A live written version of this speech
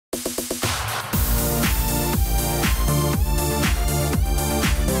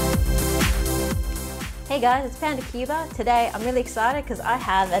Hey guys, it's Panda Quber. Today I'm really excited because I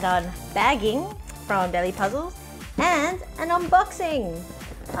have an unbagging from Daily Puzzles and an unboxing.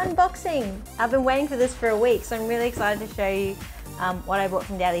 I've been waiting for this for a week, so I'm really excited to show you what I bought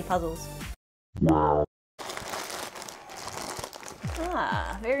from Daily Puzzles.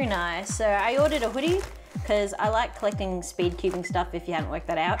 Very nice. So I ordered a hoodie because I like collecting speed cubing stuff if you haven't worked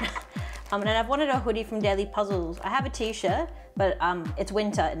that out. And I've wanted a hoodie from Daily Puzzles. I have a t-shirt, but it's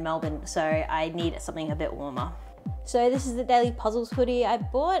winter in Melbourne, so I need something a bit warmer. So this is the Daily Puzzles hoodie I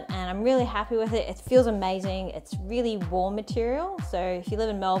bought, and I'm really happy with it. It feels amazing. It's really warm material, so if you live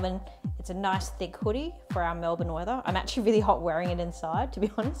in Melbourne, it's a nice thick hoodie for our Melbourne weather. I'm actually really hot wearing it inside, to be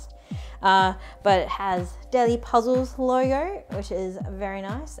honest. But it has Daily Puzzles logo, which is very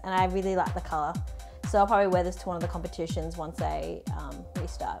nice, and I really like the color. So I'll probably wear this to one of the competitions once they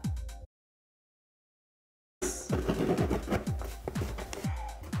restart.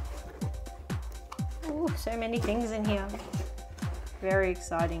 Ooh, so many things in here. Very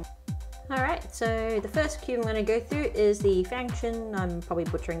exciting. Alright, so the first cube I'm going to go through is the function. I'm probably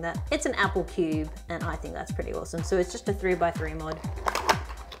butchering that. It's an apple cube, and I think that's pretty awesome. So it's just a 3x3 mod.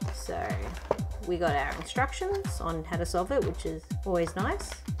 So we got our instructions on how to solve it, which is always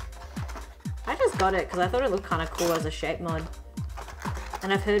nice. I just got it because I thought it looked kind of cool as a shape mod.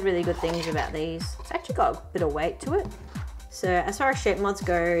 And I've heard really good things about these. It's actually got a bit of weight to it. So as far as shape mods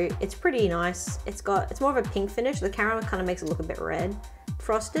go, it's pretty nice. It's more of a pink finish. The camera kind of makes it look a bit red.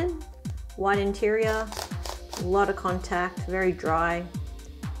 Frosted, white interior, a lot of contact, very dry.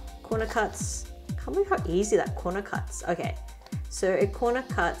 Corner cuts, I can't believe how easy that corner cuts. Okay, so it corner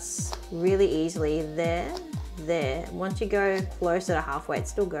cuts really easily there. Once you go closer to halfway, it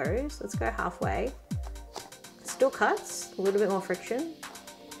still goes. Let's go halfway. It still cuts, a little bit more friction.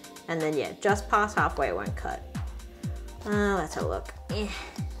 And then yeah, just past halfway it won't cut. Let's have a look.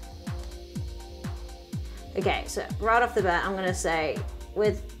 Okay, so right off the bat, I'm gonna say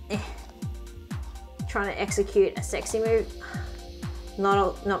with trying to execute a sexy move,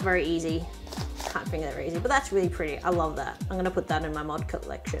 not very easy. Can't think that very easy, but that's really pretty. I love that. I'm gonna put that in my mod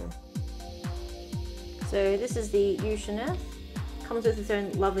collection. So this is the Ushineth. Comes with its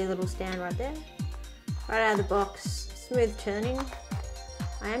own lovely little stand right there. Right out of the box, smooth turning.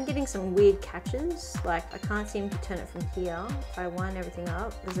 I am getting some weird catches, like I can't seem to turn it from here. If I wind everything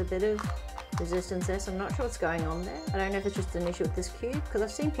up, there's a bit of resistance there, so I'm not sure what's going on there. I don't know if it's just an issue with this cube, because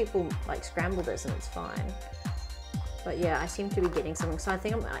I've seen people like scramble this and it's fine. But yeah, I seem to be getting something, so I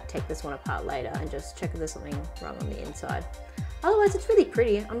think I might take this one apart later and just check if there's something wrong on the inside. Otherwise, it's really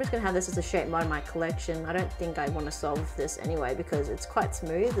pretty. I'm just gonna have this as a shape mod in my collection. I don't think I want to solve this anyway because it's quite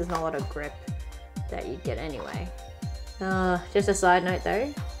smooth. There's not a lot of grip that you get anyway. Just a side note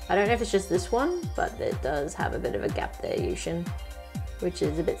though, I don't know if it's just this one, but it does have a bit of a gap there, Yushin, which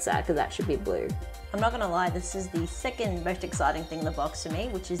is a bit sad because that should be blue. I'm not gonna lie, this is the second most exciting thing in the box to me,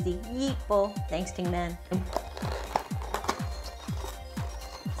 which is the Yeet ball. Thanks, Ting Man.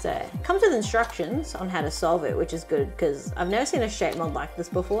 So it comes with instructions on how to solve it, which is good because I've never seen a shape mod like this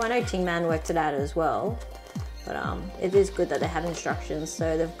before. I know Ting Man worked it out as well, but it is good that they have instructions.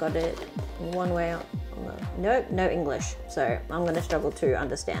 So they've got it in one way. No English, so I'm going to struggle to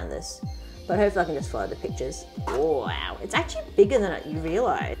understand this, but hopefully I can just follow the pictures. Wow, it's actually bigger than you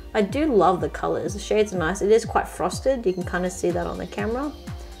realize. I do love the colors. The shades are nice. It is quite frosted. You can kind of see that on the camera.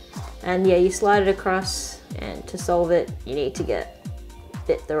 And yeah, you slide it across, and to solve it, you need to get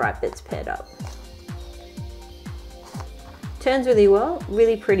the right bits paired up. Turns really well.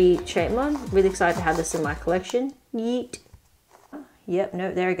 Really pretty shape mod. Really excited to have this in my collection. Yeet. Yep,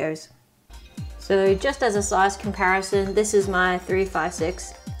 no, there it goes. So just as a size comparison, this is my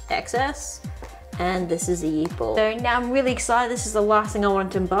 356 XS and this is the Yeet ball. So now I'm really excited. This is the last thing I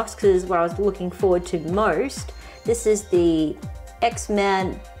wanted to unbox because what I was looking forward to most. This is the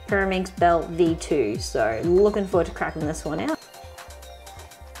X-Men Pyraminx Bell V2. So looking forward to cracking this one out.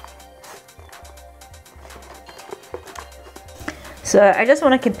 So I just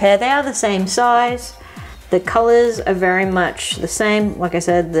want to compare. They are the same size. The colors are very much the same. Like I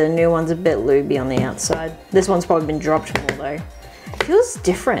said, the new one's a bit looby on the outside. This one's probably been dropped more though. It feels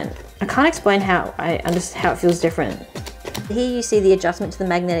different. I can't explain how it feels different. Here you see the adjustment to the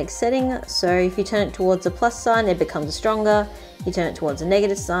magnetic setting. So if you turn it towards the plus sign, it becomes stronger. You turn it towards the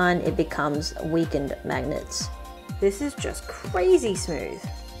negative sign, it becomes weakened magnets. This is just crazy smooth.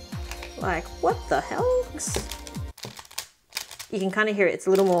 Like, what the hell? You can kind of hear it. It's a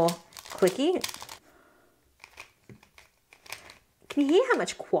little more clicky. Can you hear how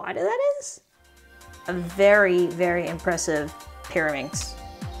much quieter that is? A very, very impressive Pyraminx.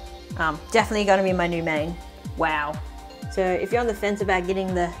 Definitely gonna be my new main. Wow. So if you're on the fence about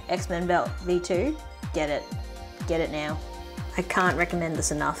getting the X-Men Belt V2, get it. Get it now. I can't recommend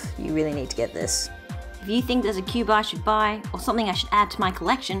this enough. You really need to get this. If you think there's a cube I should buy, or something I should add to my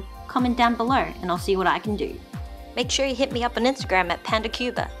collection, comment down below and I'll see what I can do. Make sure you hit me up on Instagram at Panda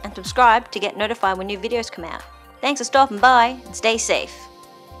Quber and subscribe to get notified when new videos come out. Thanks for stopping by and stay safe.